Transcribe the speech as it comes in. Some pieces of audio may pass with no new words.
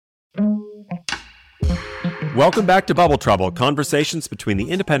Welcome back to Bubble Trouble, conversations between the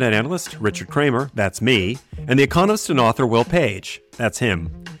independent analyst, Richard Kramer, that's me, and the economist and author, Will Page, that's him.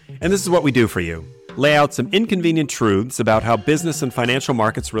 And this is what we do for you. Lay out some inconvenient truths about how business and financial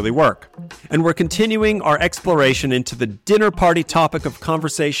markets really work. And we're continuing our exploration into the dinner party topic of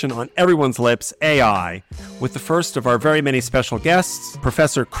conversation on everyone's lips, AI, with the first of our very many special guests,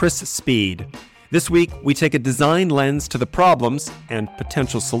 Professor Chris Speed. This week, we take a design lens to the problems and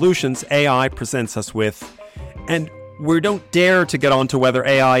potential solutions AI presents us with. And we don't dare to get on to whether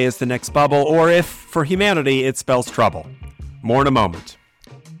AI is the next bubble or if, for humanity, it spells trouble. More in a moment.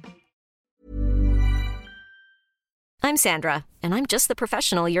 I'm Sandra, and I'm just the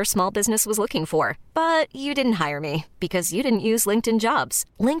professional your small business was looking for. But you didn't hire me because you didn't use LinkedIn Jobs.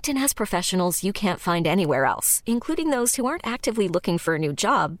 LinkedIn has professionals you can't find anywhere else, including those who aren't actively looking for a new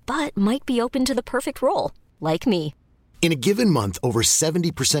job, but might be open to the perfect role, like me. In a given month, over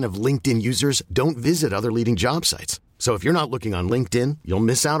 70% of LinkedIn users don't visit other leading job sites. So if you're not looking on LinkedIn, you'll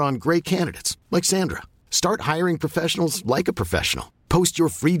miss out on great candidates like Sandra. Start hiring professionals like a professional. Post your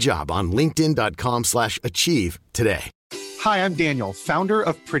free job on linkedin.com/achieve today. Hi, I'm Daniel, founder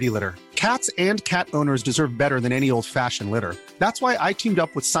of Pretty Litter. Cats and cat owners deserve better than any old-fashioned litter. That's why I teamed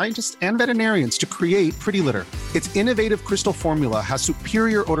up with scientists and veterinarians to create Pretty Litter. Its innovative crystal formula has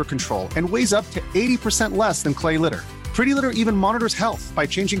superior odor control and weighs up to 80% less than clay litter. Pretty Litter even monitors health by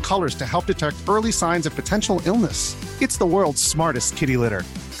changing colors to help detect early signs of potential illness. It's the world's smartest kitty litter.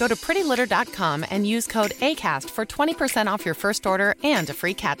 Go to prettylitter.com and use code ACAST for 20% off your first order and a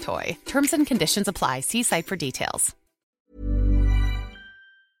free cat toy. Terms and conditions apply. See site for details.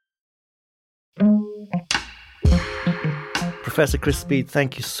 Professor Chris Speed,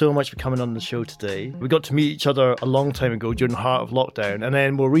 thank you so much for coming on the show today. We got to meet each other a long time ago during the heart of lockdown, and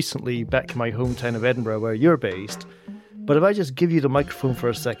then more recently back in my hometown of Edinburgh where you're based. But if I just give you the microphone for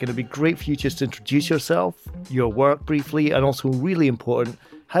a second, it'd be great for you just to introduce yourself, your work briefly, and also really important,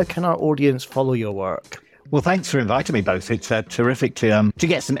 how can our audience follow your work? Well, thanks for inviting me both. It's terrific to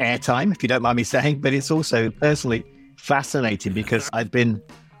get some airtime, if you don't mind me saying, but it's also personally fascinating because I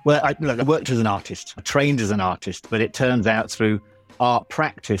worked as an artist, I trained as an artist, but it turns out through art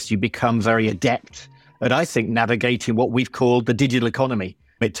practice, you become very adept at, I think, navigating what we've called the digital economy.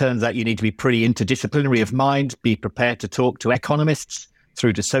 It turns out you need to be pretty interdisciplinary of mind, be prepared to talk to economists,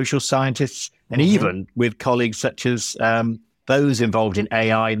 through to social scientists, and even with colleagues such as those involved in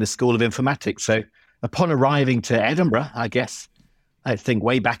AI in the School of Informatics. So upon arriving to Edinburgh, I think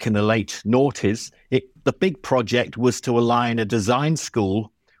way back in the late noughties, the big project was to align a design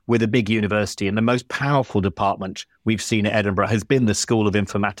school with a big university. And the most powerful department we've seen at Edinburgh has been the School of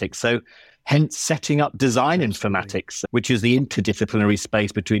Informatics. So hence setting up design informatics, which is the interdisciplinary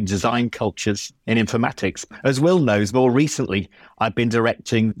space between design cultures and informatics. As Will knows, more recently, I've been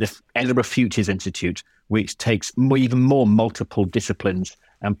directing the Edinburgh Futures Institute, which takes even more multiple disciplines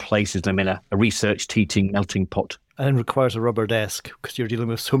and places them in a research teaching melting pot. And requires a rubber desk because you're dealing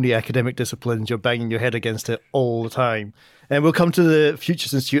with so many academic disciplines, you're banging your head against it all the time. And we'll come to the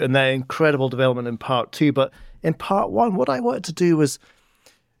Futures Institute and that incredible development in part 2. But in part 1, what I wanted to do was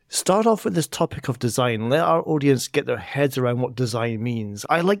start off with this topic of design. Let our audience get their heads around what design means.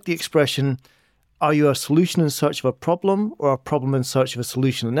 I like the expression, are you a solution in search of a problem or a problem in search of a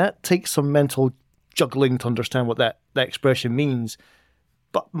solution? And that takes some mental juggling to understand what that expression means.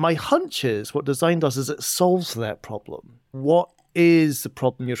 But my hunch is what design does is it solves that problem. What is the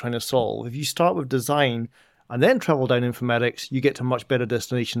problem you're trying to solve? If you start with design and then travel down informatics, you get to a much better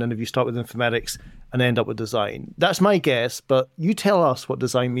destination than if you start with informatics and end up with design. That's my guess, but you tell us what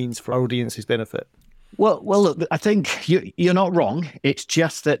design means for our audience's benefit. Well, look, I think you're not wrong. It's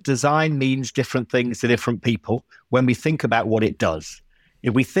just that design means different things to different people when we think about what it does.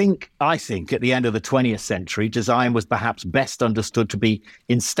 If we think, I think, at the end of the 20th century, design was perhaps best understood to be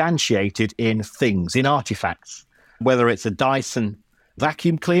instantiated in things, in artifacts, whether it's a Dyson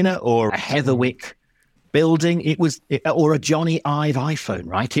vacuum cleaner or a Heatherwick building, or a Johnny Ive iPhone,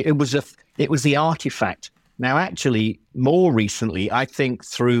 right? It was the artifact. Now, actually, more recently, I think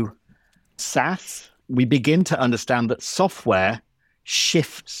through SaaS, we begin to understand that software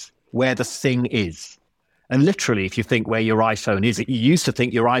shifts where the thing is. And literally, if you think where your iPhone is, you used to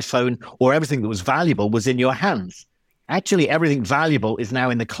think your iPhone or everything that was valuable was in your hands. Actually, everything valuable is now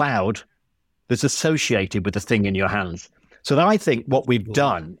in the cloud that's associated with the thing in your hands. So I think what we've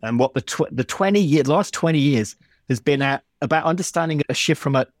done and what the last 20 years has been about understanding a shift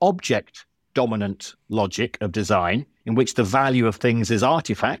from an object-dominant logic of design, in which the value of things is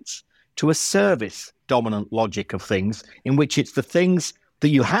artifacts, to a service-dominant logic of things, in which it's the things that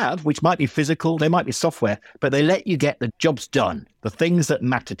you have, which might be physical, they might be software, but they let you get the jobs done, the things that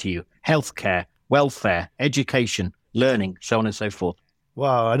matter to you, healthcare, welfare, education, learning, so on and so forth.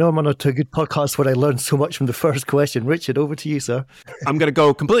 Wow, I know I'm on a good podcast where I learned so much from the first question. Richard, over to you, sir. I'm going to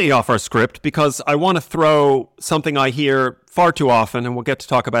go completely off our script because I want to throw something I hear far too often, and we'll get to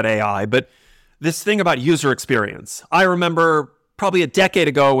talk about AI, but this thing about user experience. I remember probably a decade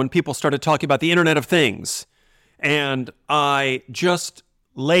ago when people started talking about the Internet of Things, and I just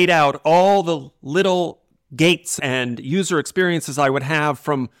laid out all the little gates and user experiences I would have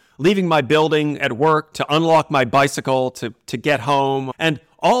from leaving my building at work to unlock my bicycle to get home. And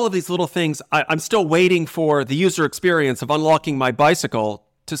all of these little things, I'm still waiting for the user experience of unlocking my bicycle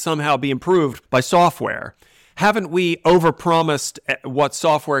to somehow be improved by software. Haven't we overpromised what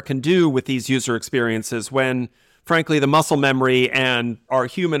software can do with these user experiences when, frankly, the muscle memory and our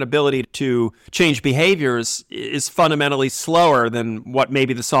human ability to change behaviors is fundamentally slower than what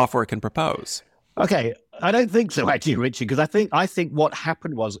maybe the software can propose? Okay, I don't think so, actually, Richard, because I think what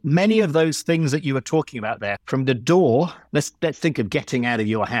happened was many of those things that you were talking about there, from the door, let's think of getting out of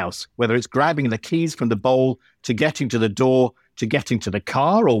your house, whether it's grabbing the keys from the bowl to getting to the door, to getting to the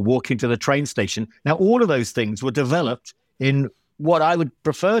car or walking to the train station. Now, all of those things were developed in what I would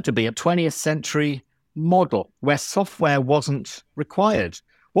prefer to be a 20th century model where software wasn't required.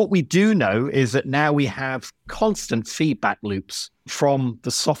 What we do know is that now we have constant feedback loops from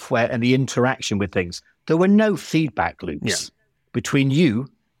the software and the interaction with things. There were no feedback loops between you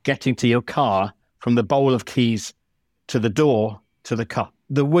getting to your car from the bowl of keys to the door to the car.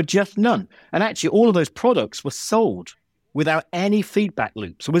 There were just none. And actually, all of those products were sold without any feedback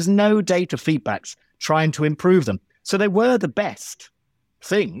loops. There was no data feedbacks trying to improve them. So they were the best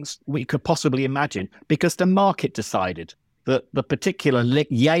things we could possibly imagine because the market decided that the particular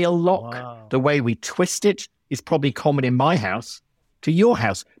Yale lock, the way we twist it, is probably common in my house to your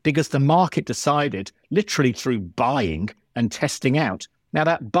house because the market decided literally through buying and testing out. Now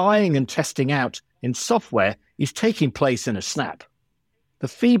that buying and testing out in software is taking place in a snap. The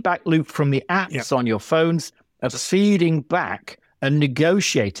feedback loop from the apps on your phones are feeding back and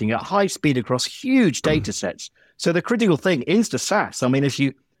negotiating at high speed across huge data sets. So the critical thing is the SaaS. I mean, if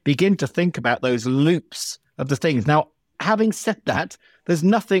you begin to think about those loops of the things. Now, having said that, there's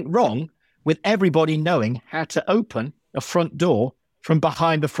nothing wrong with everybody knowing how to open a front door from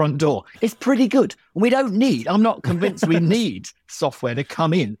behind the front door. It's pretty good. I'm not convinced we need software to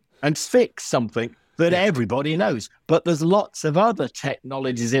come in and fix something that everybody knows. But there's lots of other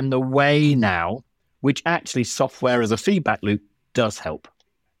technologies in the way now, which actually software as a feedback loop does help.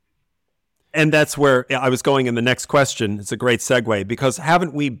 And that's where I was going in the next question. It's a great segue because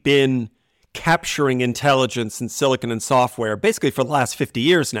haven't we been capturing intelligence in silicon and software basically for the last 50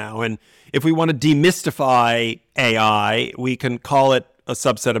 years now? And if we want to demystify AI, we can call it a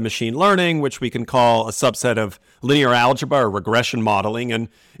subset of machine learning, which we can call a subset of linear algebra or regression modeling. And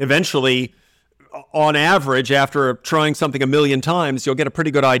eventually, on average, after trying something a million times, you'll get a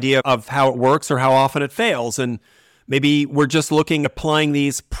pretty good idea of how it works or how often it fails. And maybe we're just looking at applying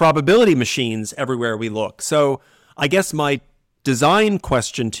these probability machines everywhere we look. So I guess my design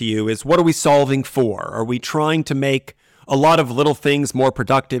question to you is, what are we solving for? Are we trying to make a lot of little things more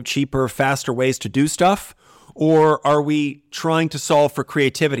productive, cheaper, faster ways to do stuff? Or are we trying to solve for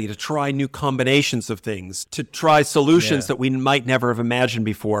creativity, to try new combinations of things, to try solutions that we might never have imagined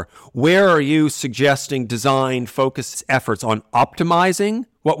before? Where are you suggesting design focus efforts on optimizing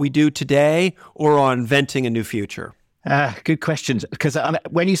what we do today or on inventing a new future? Good questions. Because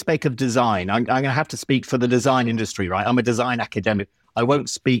when you speak of design, I'm going to have to speak for the design industry, right? I'm a design academic. I won't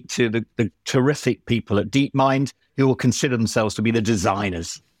speak to the terrific people at DeepMind who will consider themselves to be the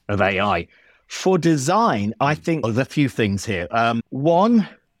designers of AI. For design, I think there's a few things here. One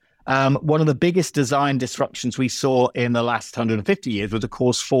of the biggest design disruptions we saw in the last 150 years was, of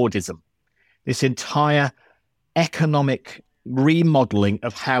course, Fordism. This entire economic remodeling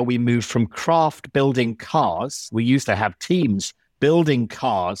of how we moved from craft building cars. We used to have teams building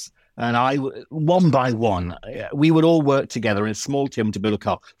cars, and one by one, we would all work together in a small team to build a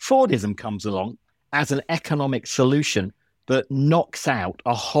car. Fordism comes along as an economic solution that knocks out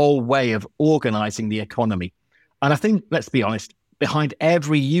a whole way of organizing the economy. And I think, let's be honest, behind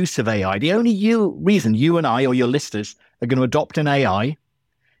every use of AI, the only reason you and I or your listeners are going to adopt an AI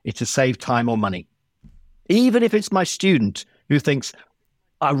is to save time or money. Even if it's my student who thinks,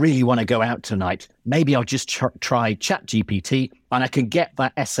 I really want to go out tonight, maybe I'll just try ChatGPT and I can get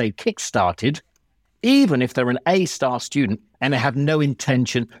that essay kickstarted, even if they're an A-star student and they have no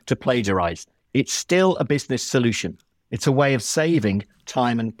intention to plagiarize. It's still a business solution. It's a way of saving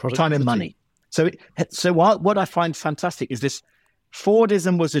time and money. So what I find fantastic is this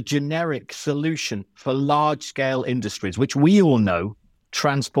Fordism was a generic solution for large-scale industries, which we all know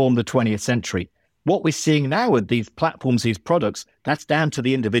transformed the 20th century. What we're seeing now with these platforms, these products, that's down to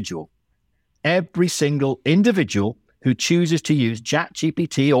the individual. Every single individual who chooses to use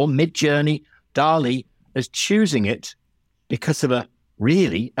ChatGPT or Midjourney, DALL-E, is choosing it because of a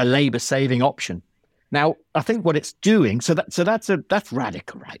labor-saving option. Now, I think what it's doing, that's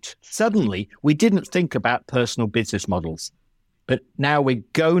radical, right? Suddenly, we didn't think about personal business models, but now we're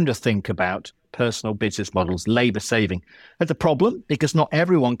going to think about personal business models, labor saving. That's a problem because not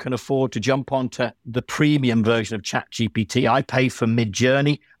everyone can afford to jump onto the premium version of ChatGPT. I pay for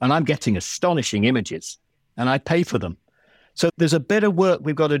Midjourney and I'm getting astonishing images and I pay for them. So there's a bit of work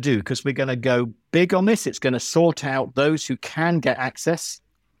we've got to do because we're going to go big on this. It's going to sort out those who can get access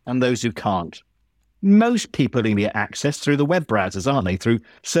and those who can't. Most people are going to get access through the web browsers, aren't they? Through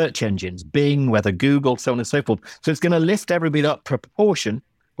search engines, Bing, whether Google, so on and so forth. So it's going to lift everybody up proportion,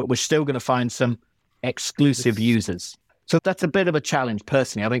 but we're still going to find some exclusive users. So that's a bit of a challenge,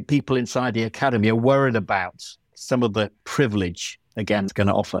 personally. I think people inside the academy are worried about some of the privilege, again, it's going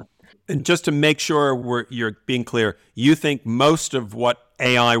to offer. And just to make sure you're being clear, you think most of what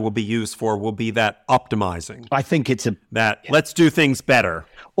AI will be used for will be that optimizing? I think it's let's do things better.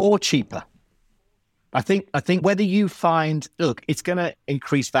 Or cheaper. I think whether you find, look, it's going to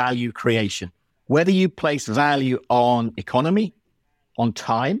increase value creation. Whether you place value on economy, on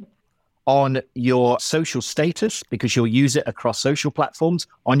time, on your social status, because you'll use it across social platforms,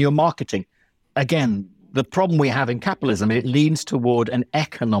 on your marketing. Again, the problem we have in capitalism, it leans toward an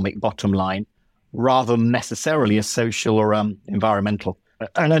economic bottom line rather than necessarily a social or environmental.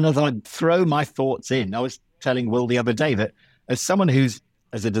 And then as I throw my thoughts in, I was telling Will the other day that as someone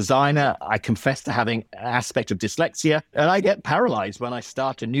as a designer, I confess to having an aspect of dyslexia, and I get paralyzed when I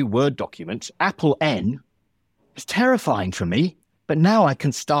start a new Word document. Apple N is terrifying for me, but now I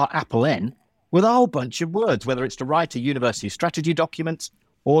can start Apple N with a whole bunch of words, whether it's to write a university strategy document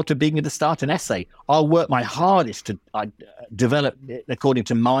or to begin to start an essay. I'll work my hardest to develop it according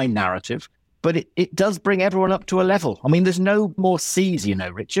to my narrative, but it does bring everyone up to a level. I mean, there's no more C's,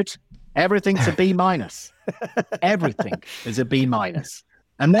 Richard. Everything's a B minus. Everything is a B minus.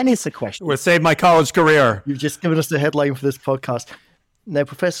 And then it's a question. We'll save my college career. You've just given us the headline for this podcast. Now,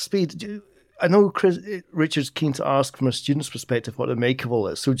 Professor Speed, I know Richard's keen to ask from a student's perspective what to make of all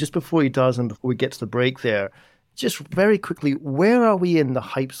this. So just before he does and before we get to the break there, just very quickly, where are we in the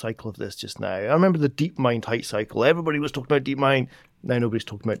hype cycle of this just now? I remember the DeepMind hype cycle. Everybody was talking about DeepMind. Now nobody's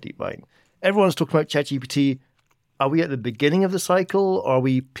talking about DeepMind. Everyone's talking about ChatGPT. Are we at the beginning of the cycle? Or are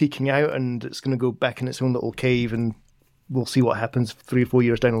we peaking out and it's going to go back in its own little cave and we'll see what happens 3 or 4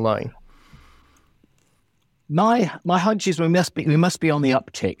 years down the line? My hunch is we must be on the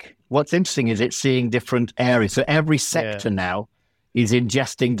uptick. What's interesting is it's seeing different areas. So every sector now is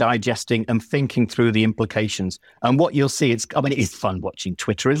ingesting, digesting, and thinking through the implications. And what you'll see, it is fun watching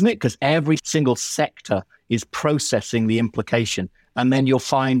Twitter, isn't it? Because every single sector is processing the implication. And then you'll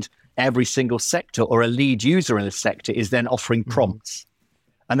find every single sector or a lead user in a sector is then offering prompts.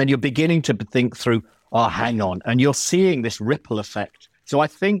 And then you're beginning to think through, hang on. And you're seeing this ripple effect. So I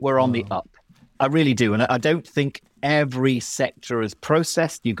think we're on the up. I really do. And I don't think every sector is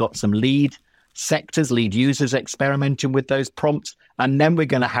processed. You've got some lead sectors, lead users experimenting with those prompts. And then we're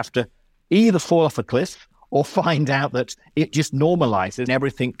going to have to either fall off a cliff or find out that it just normalizes and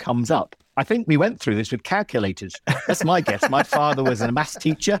everything comes up. I think we went through this with calculators. That's my guess. My father was a maths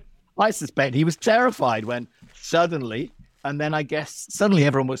teacher. I suspect he was terrified when suddenly, and then I guess suddenly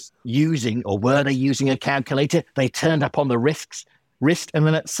everyone was using, or were they using a calculator? They turned up on the wrist, and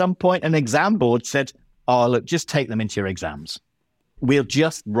then at some point an exam board said, look, just take them into your exams. We'll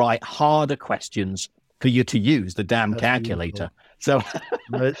just write harder questions for you to use the damn calculator. So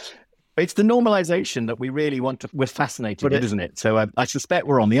it's the normalization that we really want to, we're fascinated with, isn't it? So I suspect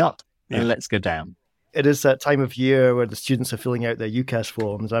we're on the up, and let's go down. It is that time of year where the students are filling out their UCAS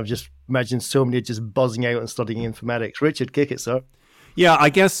forms. I've just imagined so many just buzzing out and studying informatics. Richard, kick it, sir. Yeah, I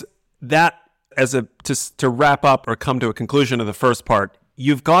guess that to wrap up or come to a conclusion of the first part,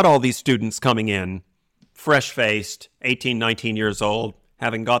 you've got all these students coming in, fresh-faced, 18, 19 years old,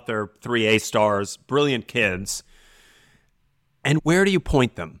 having got their 3 A stars, brilliant kids. And where do you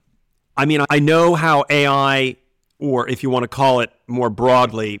point them? I mean, I know how AI, or if you want to call it more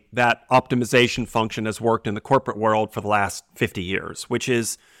broadly, that optimization function has worked in the corporate world for the last 50 years, which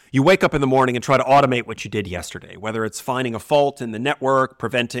is you wake up in the morning and try to automate what you did yesterday, whether it's finding a fault in the network,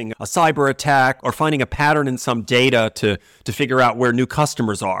 preventing a cyber attack, or finding a pattern in some data to figure out where new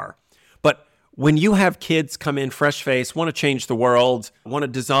customers are. But when you have kids come in fresh-faced, want to change the world, want to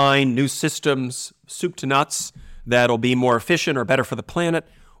design new systems, soup to nuts, that'll be more efficient or better for the planet,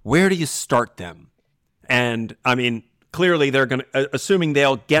 where do you start them? And I mean, clearly they're going to, assuming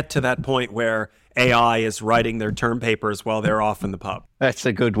they'll get to that point where AI is writing their term papers while they're off in the pub. That's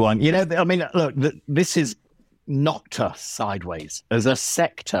a good one. You know, I mean, look, this has knocked us sideways as a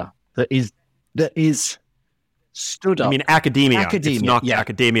sector that is stood up. I mean, academia. It's not yeah.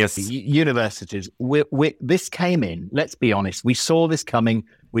 academia. Universities. This came in, let's be honest, we saw this coming.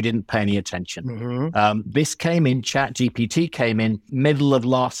 We didn't pay any attention. Mm-hmm. This came in, ChatGPT came in middle of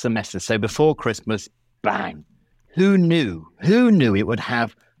last semester. So before Christmas, bang. Who knew it would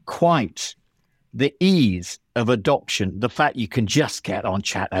have quite the ease of adoption, the fact you can just get on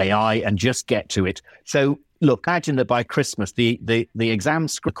Chat AI and just get to it. So look, imagine that by Christmas, the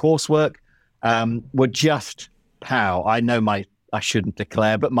exams, coursework were just pow. I know I shouldn't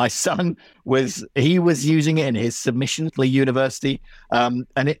declare, but my son was using it in his submissions for university. And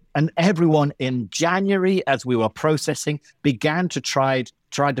everyone in January, as we were processing, began to try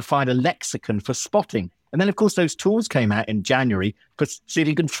to find a lexicon for spotting. And then, of course, those tools came out in January to see if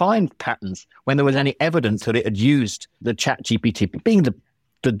you can find patterns when there was any evidence that it had used the ChatGPT being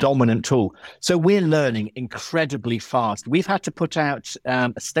the dominant tool. So we're learning incredibly fast. We've had to put out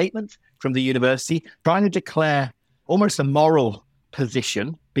a statement from the university trying to declare almost a moral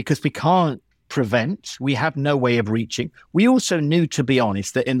position because we can't prevent. We have no way of reaching. We also knew, to be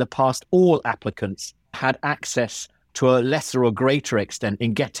honest, that in the past, all applicants had access to a lesser or greater extent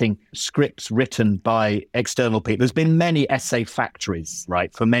in getting scripts written by external people. There's been many essay factories,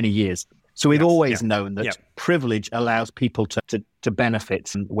 right, for many years. So we've always known that privilege allows people to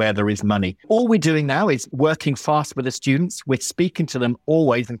benefit where there is money. All we're doing now is working fast with the students. We're speaking to them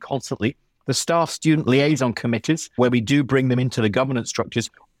always and constantly. The staff-student liaison committees, where we do bring them into the governance structures,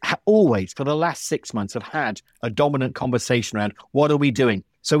 always, for the last 6 months, have had a dominant conversation around what are we doing?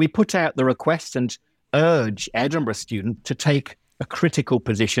 So we put out the request and urge Edinburgh students to take a critical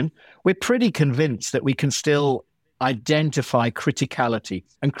position. We're pretty convinced that we can still identify criticality.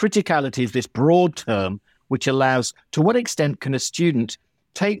 And criticality is this broad term which allows, to what extent can a student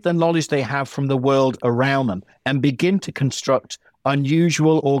take the knowledge they have from the world around them and begin to construct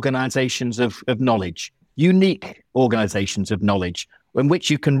unusual organizations of knowledge, unique organizations of knowledge, in which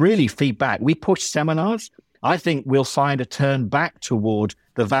you can really feed back. We push seminars. I think we'll find a turn back toward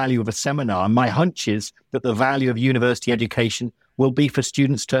the value of a seminar. And my hunch is that the value of university education will be for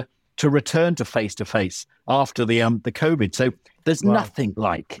students to return to face-to-face after the COVID. So there's nothing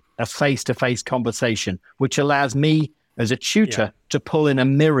like a face-to-face conversation, which allows me as a tutor to pull in a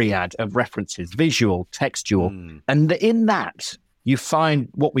myriad of references, visual, textual. And in that, you find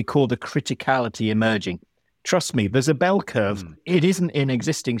what we call the criticality emerging. Trust me, there's a bell curve. It isn't in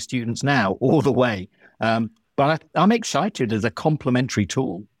existing students now all the way. But I'm excited as a complementary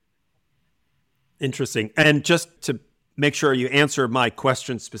tool. Interesting. And just to make sure you answer my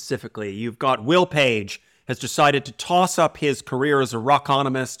question specifically, you've got Will Page has decided to toss up his career as a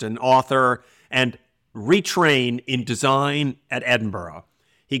rockonomist and author and retrain in design at Edinburgh.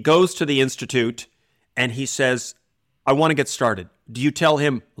 He goes to the Institute and he says, I want to get started. Do you tell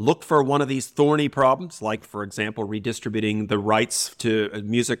him, look for one of these thorny problems, like, for example, redistributing the rights to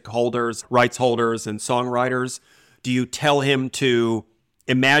music holders, rights holders, and songwriters? Do you tell him to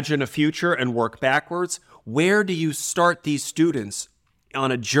imagine a future and work backwards? Where do you start these students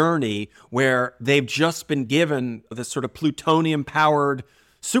on a journey where they've just been given this sort of plutonium-powered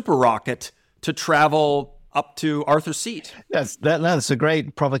super rocket to travel up to Arthur's Seat? That's a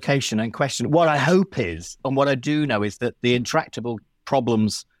great provocation and question. What I hope is, and what I do know, is that the intractable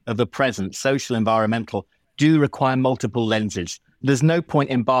problems of the present, social, environmental, do require multiple lenses. There's no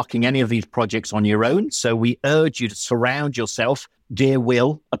point embarking any of these projects on your own. So we urge you to surround yourself, dear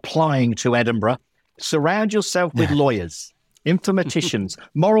Will, applying to Edinburgh, surround yourself with lawyers, informaticians,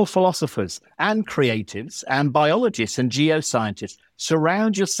 moral philosophers, and creatives, and biologists and geoscientists.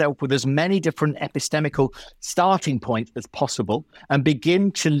 Surround yourself with as many different epistemical starting points as possible and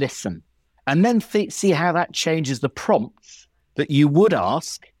begin to listen. And then see how that changes the prompts that you would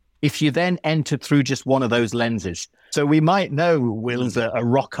ask if you then entered through just one of those lenses. So we might know Will's a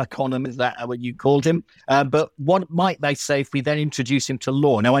rock economist, is that what you called him? But what might they say if we then introduce him to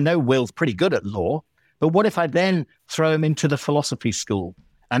law? Now, I know Will's pretty good at law, but what if I then throw him into the philosophy school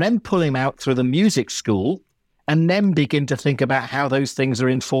and then pull him out through the music school and then begin to think about how those things are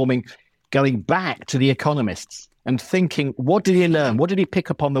informing, going back to the economists and thinking, what did he learn? What did he pick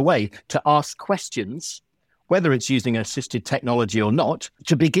up on the way to ask questions, whether it's using assisted technology or not,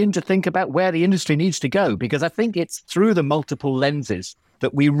 to begin to think about where the industry needs to go? Because I think it's through the multiple lenses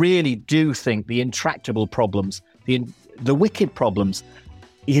that we really do think the intractable problems, the wicked problems,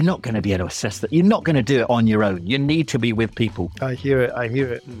 you're not going to be able to assess that. You're not going to do it on your own. You need to be with people. I hear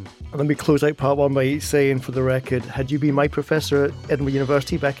it. Let me close out part one by saying, for the record, had you been my professor at Edinburgh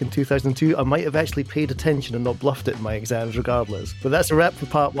University back in 2002, I might have actually paid attention and not bluffed it in my exams regardless. But that's a wrap for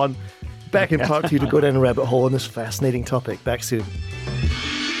part one. Back in part two to go down a rabbit hole on this fascinating topic. Back soon.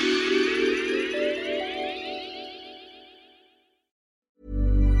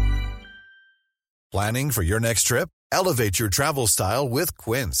 Planning for your next trip? Elevate your travel style with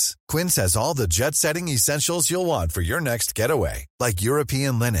Quince. Quince has all the jet-setting essentials you'll want for your next getaway, like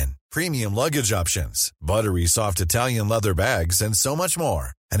European linen, premium luggage options, buttery soft Italian leather bags, and so much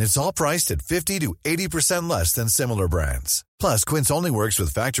more. And it's all priced at 50 to 80% less than similar brands. Plus, Quince only works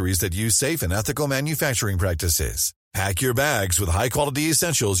with factories that use safe and ethical manufacturing practices. Pack your bags with high-quality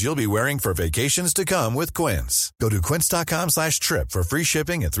essentials you'll be wearing for vacations to come with Quince. Go to quince.com/trip for free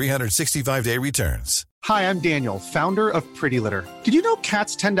shipping and 365-day returns. Hi, I'm Daniel, founder of Pretty Litter. Did you know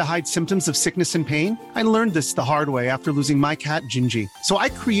cats tend to hide symptoms of sickness and pain? I learned this the hard way after losing my cat, Gingy. So I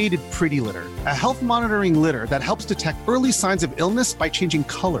created Pretty Litter, a health monitoring litter that helps detect early signs of illness by changing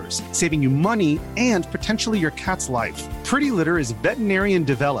colors, saving you money and potentially your cat's life. Pretty Litter is veterinarian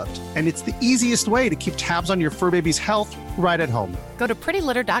developed, and it's the easiest way to keep tabs on your fur baby's health right at home. Go to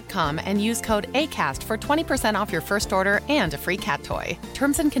prettylitter.com and use code ACAST for 20% off your first order and a free cat toy.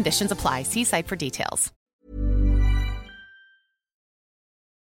 Terms and conditions apply. See site for details.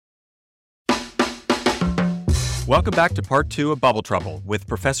 Welcome back to part two of Bubble Trouble with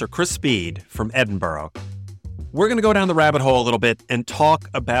Professor Chris Speed from Edinburgh. We're going to go down the rabbit hole a little bit and talk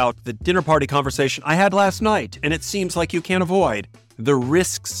about the dinner party conversation I had last night, and it seems like you can't avoid the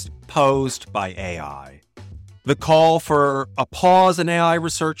risks posed by AI. The call for a pause in AI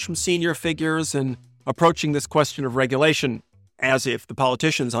research from senior figures and approaching this question of regulation as if the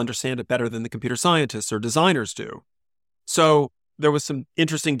politicians understand it better than the computer scientists or designers do. So there was some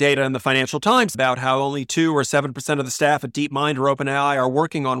interesting data in the Financial Times about how only 2 or 7% of the staff at DeepMind or OpenAI are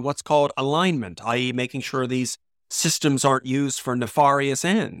working on what's called alignment, i.e. making sure these systems aren't used for nefarious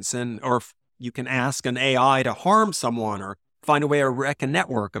ends, or if you can ask an AI to harm someone or find a way to wreck a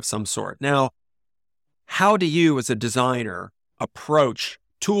network of some sort. Now, how do you as a designer approach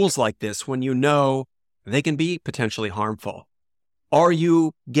tools like this when you know they can be potentially harmful? Are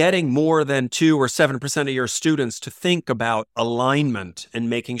you getting more than 2 or 7% of your students to think about alignment and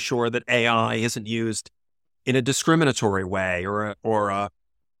making sure that AI isn't used in a discriminatory way or a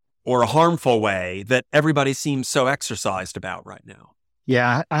harmful way that everybody seems so exercised about right now?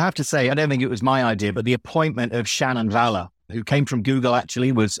 Yeah, I have to say, I don't think it was my idea, but the appointment of Shannon Valor, who came from Google,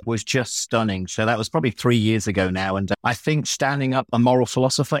 actually was just stunning. So that was probably 3 years ago now. And I think standing up a moral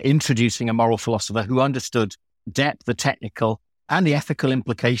philosopher, introducing a moral philosopher who understood depth, the technical and the ethical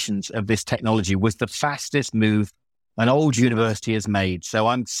implications of this technology was the fastest move an old university has made. So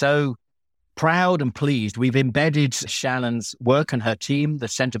I'm so proud and pleased. We've embedded Shannon's work and her team, the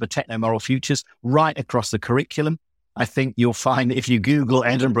Centre for Techno-Moral Futures, right across the curriculum. I think you'll find that if you Google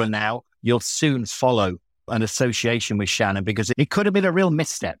Edinburgh now, you'll soon follow an association with Shannon, because it could have been a real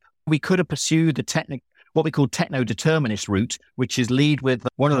misstep. We could have pursued the what we call techno-determinist route, which is lead with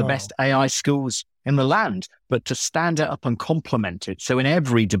one of the best AI schools in the land, but to stand it up and complement it. So in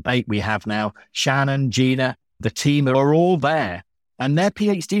every debate we have now, Shannon, Gina, the team are all there, and their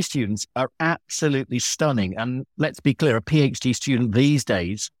PhD students are absolutely stunning. And let's be clear, a PhD student these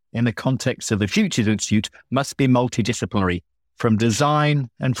days, in the context of the Futures Institute, must be multidisciplinary, from design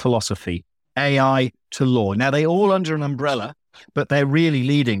and philosophy, AI to law. Now, they all under an umbrella, but they're really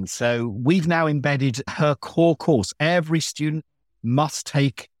leading. So we've now embedded her core course. Every student must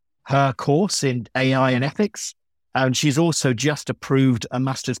take her course in AI and ethics. And she's also just approved a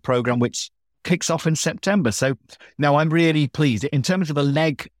master's program, which kicks off in September. So now I'm really pleased. In terms of the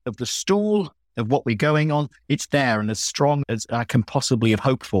leg of the stool of what we're going on, it's there and as strong as I can possibly have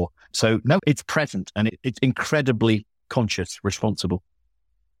hoped for. So no, it's present and it's incredibly conscious, responsible.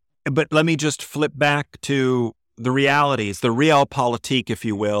 But let me just flip back to the realities, the realpolitik, if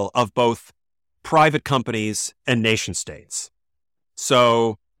you will, of both private companies and nation states.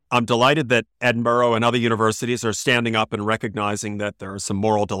 So I'm delighted that Edinburgh and other universities are standing up and recognizing that there are some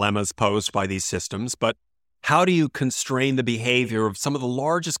moral dilemmas posed by these systems. But how do you constrain the behavior of some of the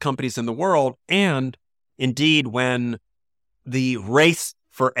largest companies in the world? And indeed, when the race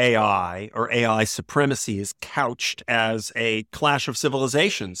for AI or AI supremacy is couched as a clash of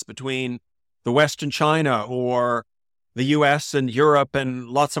civilizations between the West and China, or the US and Europe and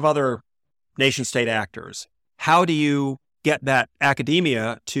lots of other nation state actors, how do you get that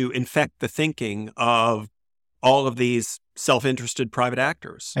academia to infect the thinking of all of these self-interested private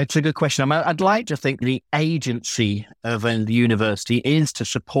actors? It's a good question. I'd like to think the agency of a university is to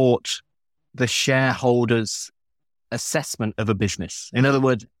support the shareholders' assessment of a business. In other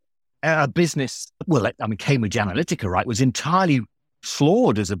words, a business, Cambridge Analytica, right, was entirely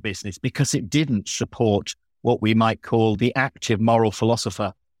flawed as a business because it didn't support what we might call the active moral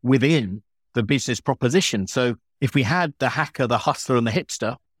philosopher within the business proposition. So if we had the hacker, the hustler, and the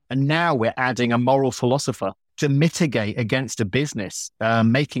hipster, and now we're adding a moral philosopher to mitigate against a business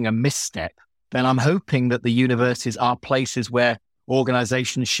making a misstep, then I'm hoping that the universities are places where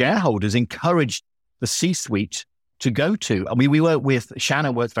organizations, shareholders encourage the C-suite to go to. I mean,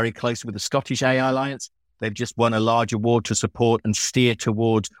 Shannon works very closely with the Scottish AI Alliance. They've just won a large award to support and steer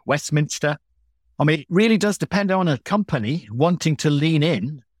towards Westminster. I mean, it really does depend on a company wanting to lean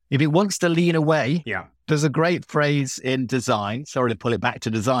in. If it wants to lean away, there's a great phrase in design, sorry to pull it back to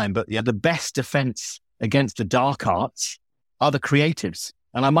design, but the best defense against the dark arts are the creatives.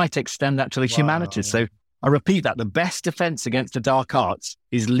 And I might extend that to the humanities. So I repeat that, the best defense against the dark arts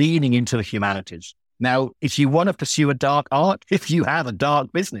is leaning into the humanities. Now, if you want to pursue a dark art, if you have a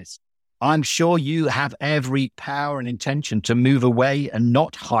dark business, I'm sure you have every power and intention to move away and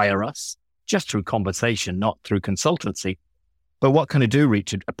not hire us just through conversation, not through consultancy. But what can I do,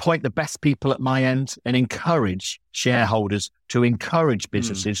 Richard? Appoint the best people at my end and encourage shareholders to encourage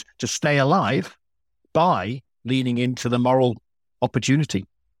businesses to stay alive by leaning into the moral opportunity.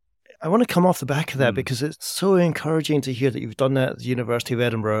 I want to come off the back of that because it's so encouraging to hear that you've done that at the University of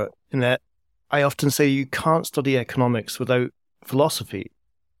Edinburgh, in that I often say you can't study economics without philosophy.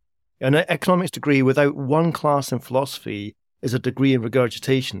 An economics degree without one class in philosophy is a degree in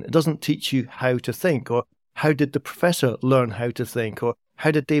regurgitation. It doesn't teach you how to think, or how did the professor learn how to think, or how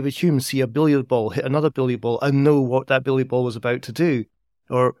did David Hume see a billiard ball hit another billiard ball and know what that billiard ball was about to do,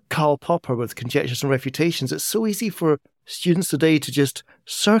 or Karl Popper with conjectures and refutations. It's so easy for students today to just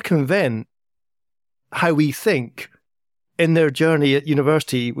circumvent how we think in their journey at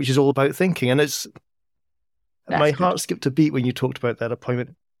university, which is all about thinking. And my heart skipped a beat when you talked about that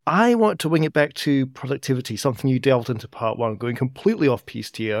appointment. I want to wing it back to productivity, something you delved into part one, going completely off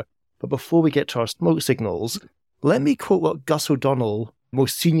piste here. But before we get to our smoke signals, let me quote what Gus O'Donnell,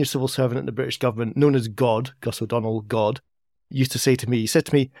 most senior civil servant in the British government, known as God, Gus O'Donnell, God, used to say to me. He said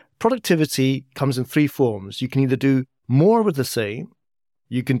to me, productivity comes in three forms. You can either do more with the same,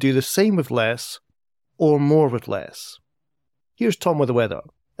 you can do the same with less, or more with less. Here's Tom with the weather.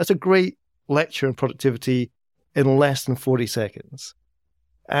 That's a great lecture on productivity in less than 40 seconds.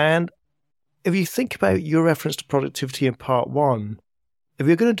 And if you think about your reference to productivity in part one, if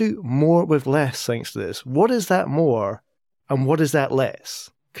you're going to do more with less thanks to this, what is that more and what is that less?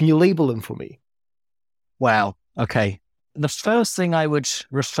 Can you label them for me? Wow. Okay. The first thing I would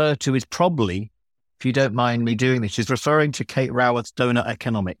refer to is probably, if you don't mind me doing this, is referring to Kate Raworth's Donut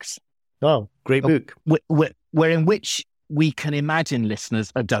Economics. Oh, great book. Where in which we can imagine,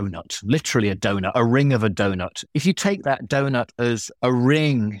 listeners, a donut, literally a donut, a ring of a donut. If you take that donut as a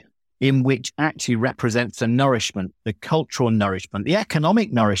ring in which actually represents the nourishment, the cultural nourishment, the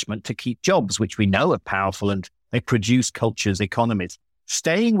economic nourishment to keep jobs, which we know are powerful and they produce cultures, economies.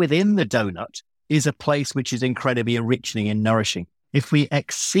 Staying within the donut is a place which is incredibly enriching and nourishing. If we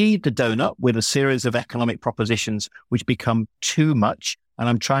exceed the donut with a series of economic propositions which become too much, and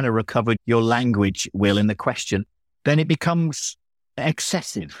I'm trying to recover your language, Will, in the question, then it becomes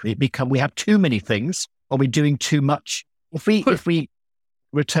excessive. We have too many things, or we're doing too much. If we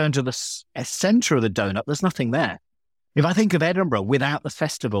return to the center of the donut, there's nothing there. If I think of Edinburgh without the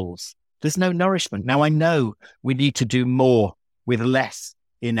festivals, there's no nourishment. Now, I know we need to do more with less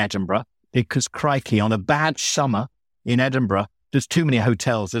in Edinburgh, because crikey, on a bad summer in Edinburgh, there's too many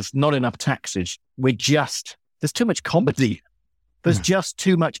hotels. There's not enough taxis. There's too much comedy. There's just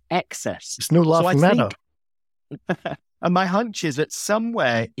too much excess. It's no laughing matter. And my hunch is that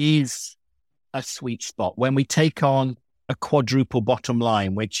somewhere is a sweet spot when we take on a quadruple bottom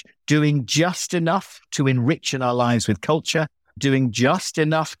line, which doing just enough to enrich in our lives with culture, doing just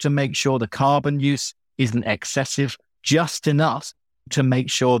enough to make sure the carbon use isn't excessive, just enough to make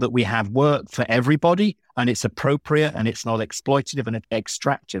sure that we have work for everybody and it's appropriate and it's not exploitative and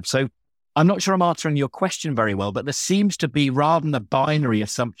extractive. So I'm not sure I'm answering your question very well, but there seems to be, rather than a binary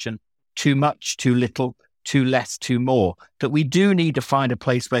assumption, too much, too little, too less, too more, that we do need to find a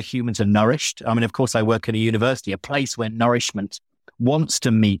place where humans are nourished. I mean, of course, I work at a university, a place where nourishment wants to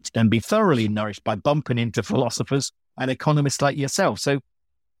meet and be thoroughly nourished by bumping into philosophers and economists like yourself. So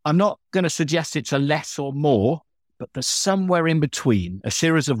I'm not going to suggest it's a less or more, but there's somewhere in between, a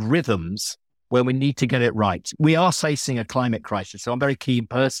series of rhythms where we need to get it right. We are facing a climate crisis, so I'm very keen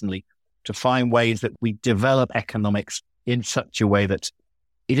personally to find ways that we develop economics in such a way that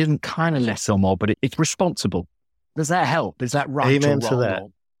it isn't kind of less or more, but it's responsible. Does that help? Is that right? Amen to that.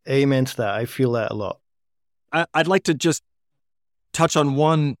 Amen to that. I feel that a lot. I'd like to just touch on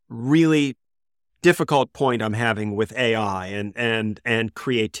one really difficult point I'm having with AI and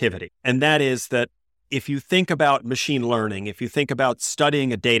creativity. And that is that if you think about machine learning, if you think about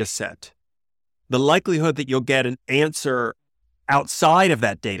studying a data set, the likelihood that you'll get an answer outside of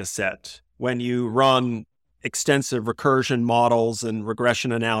that data set when you run extensive recursion models and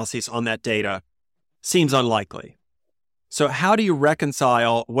regression analyses on that data seems unlikely. So how do you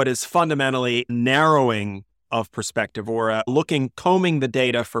reconcile what is fundamentally narrowing of perspective or combing the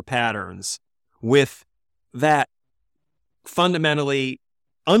data for patterns with that fundamentally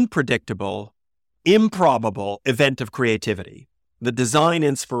unpredictable, improbable event of creativity? The design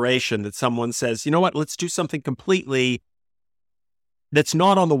inspiration that someone says, you know what, let's do something completely that's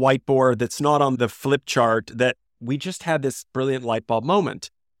not on the whiteboard, that's not on the flip chart, that we just had this brilliant light bulb moment.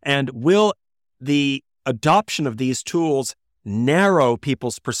 And will the adoption of these tools narrow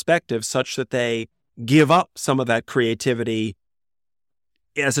people's perspective such that they give up some of that creativity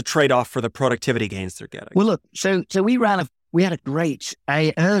as a trade-off for the productivity gains they're getting? Well, look, so we had a great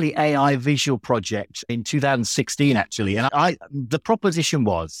early AI visual project in 2016, actually. And the proposition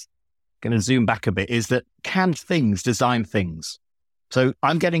was, going to zoom back a bit, is that can things design things? So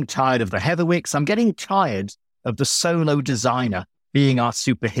I'm getting tired of the Heatherwicks. I'm getting tired of the solo designer being our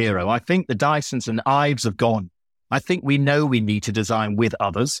superhero. I think the Dysons and Ives have gone. I think we know we need to design with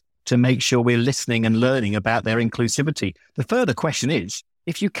others to make sure we're listening and learning about their inclusivity. The further question is,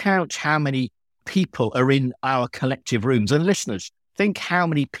 if you count how many people are in our collective rooms, and listeners, think how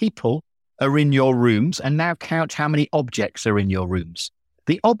many people are in your rooms and now count how many objects are in your rooms.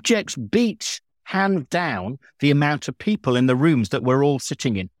 The objects beat hands down the amount of people in the rooms that we're all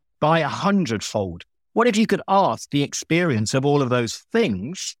sitting in by 100-fold. What if you could ask the experience of all of those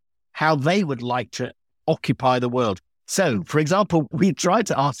things, how they would like to occupy the world? So, for example, we tried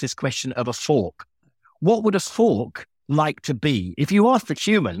to ask this question of a fork. What would a fork like to be? If you ask the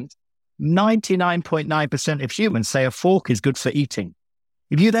humans, 99.9% of humans say a fork is good for eating.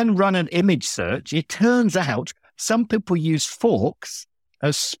 If you then run an image search, it turns out some people use forks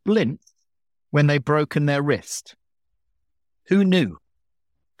as splints when they've broken their wrist. Who knew?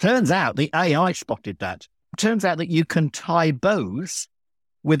 Turns out the AI spotted that. Turns out that you can tie bows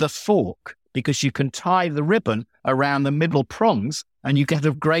with a fork because you can tie the ribbon around the middle prongs and you get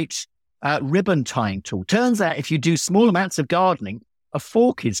a great ribbon tying tool. Turns out if you do small amounts of gardening, a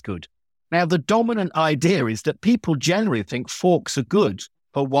fork is good. Now, the dominant idea is that people generally think forks are good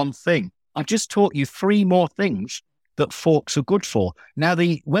for one thing. I've just taught you 3 more things that forks are good for. Now,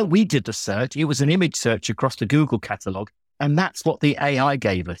 when we did the search, it was an image search across the Google catalog, and that's what the AI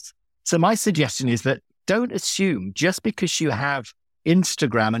gave us. So my suggestion is that don't assume just because you have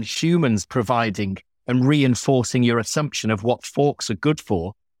Instagram and humans providing and reinforcing your assumption of what forks are good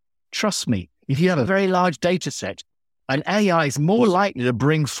for. Trust me, if you have a very large data set, an AI is more likely to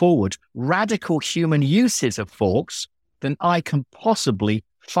bring forward radical human uses of forks than I can possibly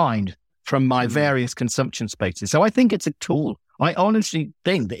find from my various consumption spaces. So I think it's a tool. I honestly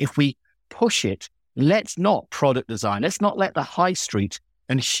think that if we push it, let's not product design. Let's not let the high street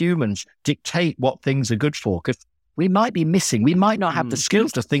and humans dictate what things are good for, because we might be missing. We might not have the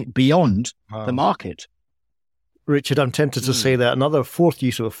skills to think beyond the market. Richard, I'm tempted to say that another fourth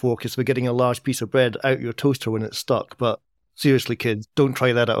use of a fork is for getting a large piece of bread out your toaster when it's stuck. But seriously, kids, don't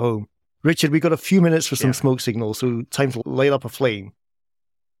try that at home. Richard, we've got a few minutes for some smoke signals, so time to light up a flame.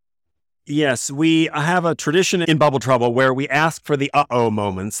 Yes, we have a tradition in Bubble Trouble where we ask for the uh-oh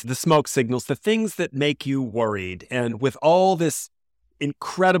moments, the smoke signals, the things that make you worried. And with all this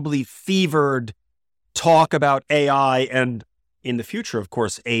incredibly fevered talk about AI and in the future, of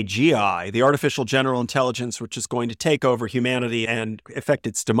course, AGI, the artificial general intelligence, which is going to take over humanity and affect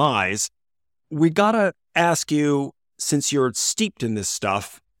its demise, we got to ask you, since you're steeped in this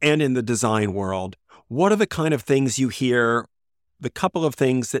stuff and in the design world, what are the kind of things you hear, the couple of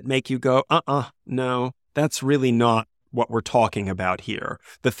things that make you go, no, that's really not what we're talking about here.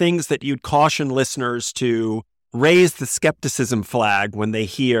 The things that you'd caution listeners to raise the skepticism flag when they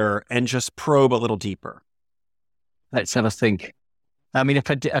hear and just probe a little deeper. Let's have a think. I mean, if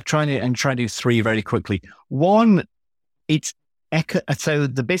I try to do 3 very quickly. One, so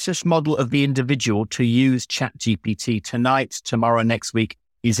the business model of the individual to use ChatGPT tonight, tomorrow, next week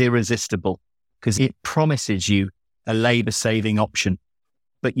is irresistible because it promises you a labor-saving option,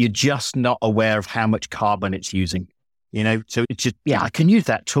 but you're just not aware of how much carbon it's using. So it's just, I can use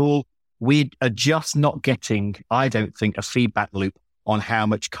that tool. We are just not getting, I don't think, a feedback loop on how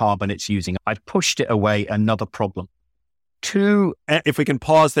much carbon it's using. I've pushed it away, another problem. Two, if we can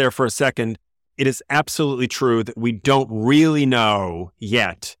pause there for a second, it is absolutely true that we don't really know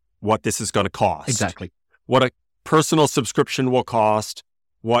yet what this is going to cost. Exactly. What a personal subscription will cost,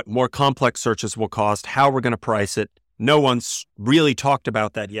 what more complex searches will cost, how we're going to price it. No one's really talked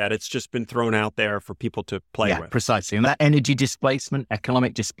about that yet. It's just been thrown out there for people to play with. Precisely. And that energy displacement,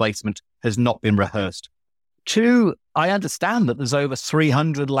 economic displacement has not been rehearsed. Two, I understand that there's over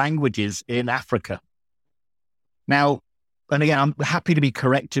 300 languages in Africa. Now, and again, I'm happy to be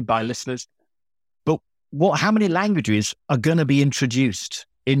corrected by listeners, but how many languages are going to be introduced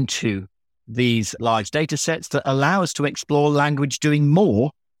into these large data sets that allow us to explore language doing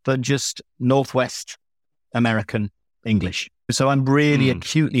more than just Northwest American English? So I'm really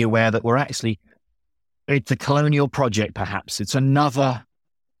acutely aware that it's a colonial project, perhaps. It's another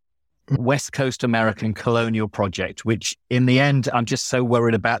West Coast American colonial project, which in the end, I'm just so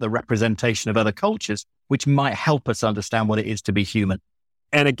worried about the representation of other cultures, which might help us understand what it is to be human.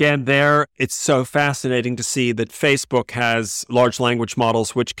 And again, it's so fascinating to see that Facebook has large language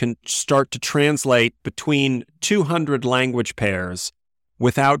models which can start to translate between 200 language pairs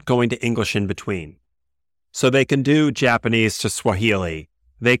without going to English in between. So they can do Japanese to Swahili.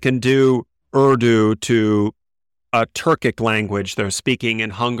 They can do Urdu to a Turkic language they're speaking in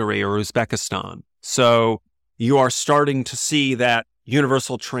Hungary or Uzbekistan. So you are starting to see that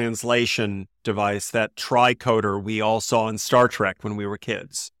universal translation device, that tricoder we all saw in Star Trek when we were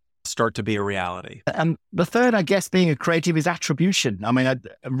kids, start to be a reality. And the third, I guess, being a creative is attribution. I mean,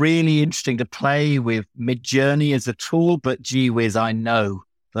 really interesting to play with Midjourney as a tool, but gee whiz, I know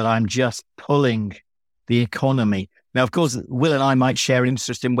that I'm just pulling the economy. Now, of course, Will and I might share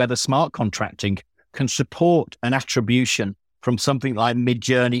interest in whether smart contracting can support an attribution from something like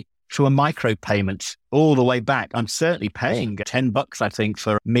Midjourney to a micropayment all the way back. I'm certainly paying $10, I think,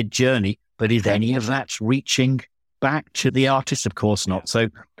 for Midjourney, but is any of that reaching back to the artist? Of course not. So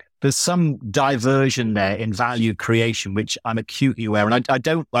there's some diversion there in value creation, which I'm acutely aware. And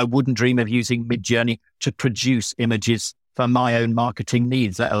I wouldn't dream of using Midjourney to produce images for my own marketing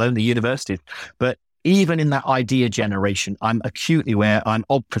needs, let alone the universities. But even in that idea generation, I'm acutely aware I'm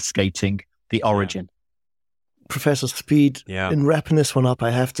obfuscating the origin. Professor Speed, in wrapping this one up,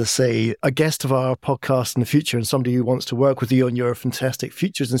 I have to say, a guest of our podcast in the future and somebody who wants to work with you on your fantastic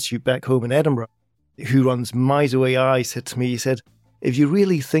Futures Institute back home in Edinburgh, who runs Mizo AI, said to me, he said, if you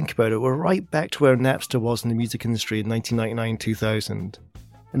really think about it, we're right back to where Napster was in the music industry in 1999, 2000.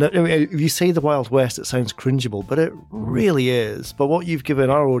 And if you say the Wild West, it sounds cringeable, but it really is. But what you've given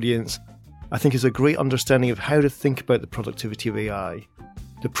our audience, I think, is a great understanding of how to think about the productivity of AI.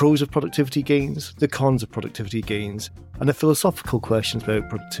 The pros of productivity gains, the cons of productivity gains, and the philosophical questions about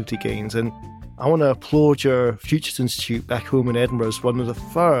productivity gains. And I want to applaud your Futures Institute back home in Edinburgh as one of the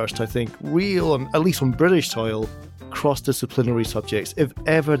first, I think, real, at least on British soil, cross-disciplinary subjects. If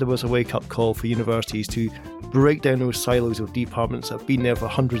ever there was a wake-up call for universities to break down those silos of departments that have been there for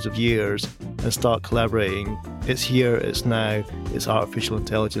hundreds of years and start collaborating, it's here, it's now, it's artificial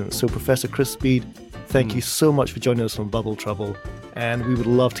intelligence. So Professor Chris Speed, thank you so much for joining us on Bubble Trouble. And we would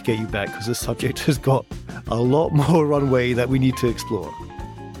love to get you back because this subject has got a lot more runway that we need to explore.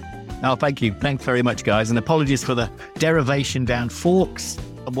 Oh, thank you. Thanks very much, guys. And apologies for the derivation down forks.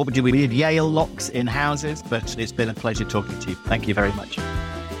 What would we did Yale locks in houses, but it's been a pleasure talking to you. Thank you very much.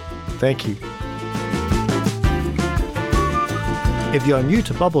 Thank you. If you are new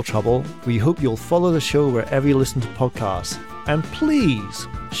to Bubble Trouble, we hope you'll follow the show wherever you listen to podcasts. And please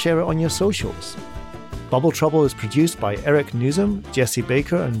share it on your socials. Bubble Trouble is produced by Eric Newsom, Jesse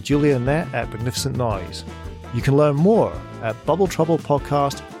Baker, and Julia Nett at Magnificent Noise. You can learn more at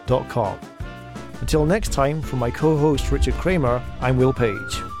bubbletroublepodcast.com. Until next time, from my co-host Richard Kramer, I'm Will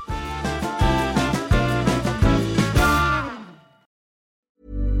Page.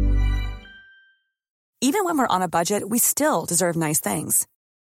 Even when we're on a budget, we still deserve nice things.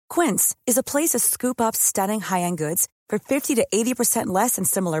 Quince is a place to scoop up stunning high-end goods for 50 to 80% less than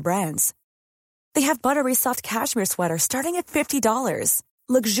similar brands. They have buttery soft cashmere sweaters starting at $50,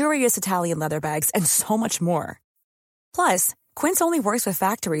 luxurious Italian leather bags, and so much more. Plus, Quince only works with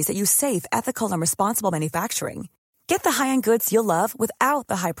factories that use safe, ethical, and responsible manufacturing. Get the high-end goods you'll love without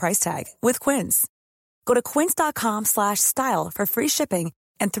the high price tag with Quince. Go to quince.com/style for free shipping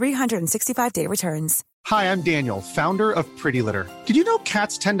and 365-day returns. Hi, I'm Daniel, founder of Pretty Litter. Did you know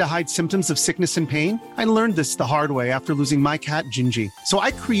cats tend to hide symptoms of sickness and pain? I learned this the hard way after losing my cat, Gingy. So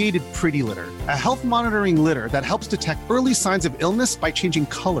I created Pretty Litter, a health monitoring litter that helps detect early signs of illness by changing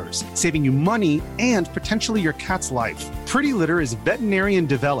colors, saving you money and potentially your cat's life. Pretty Litter is veterinarian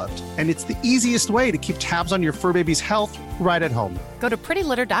developed, and it's the easiest way to keep tabs on your fur baby's health right at home. Go to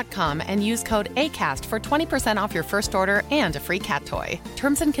prettylitter.com and use code ACAST for 20% off your first order and a free cat toy.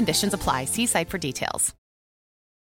 Terms and conditions apply. See site for details.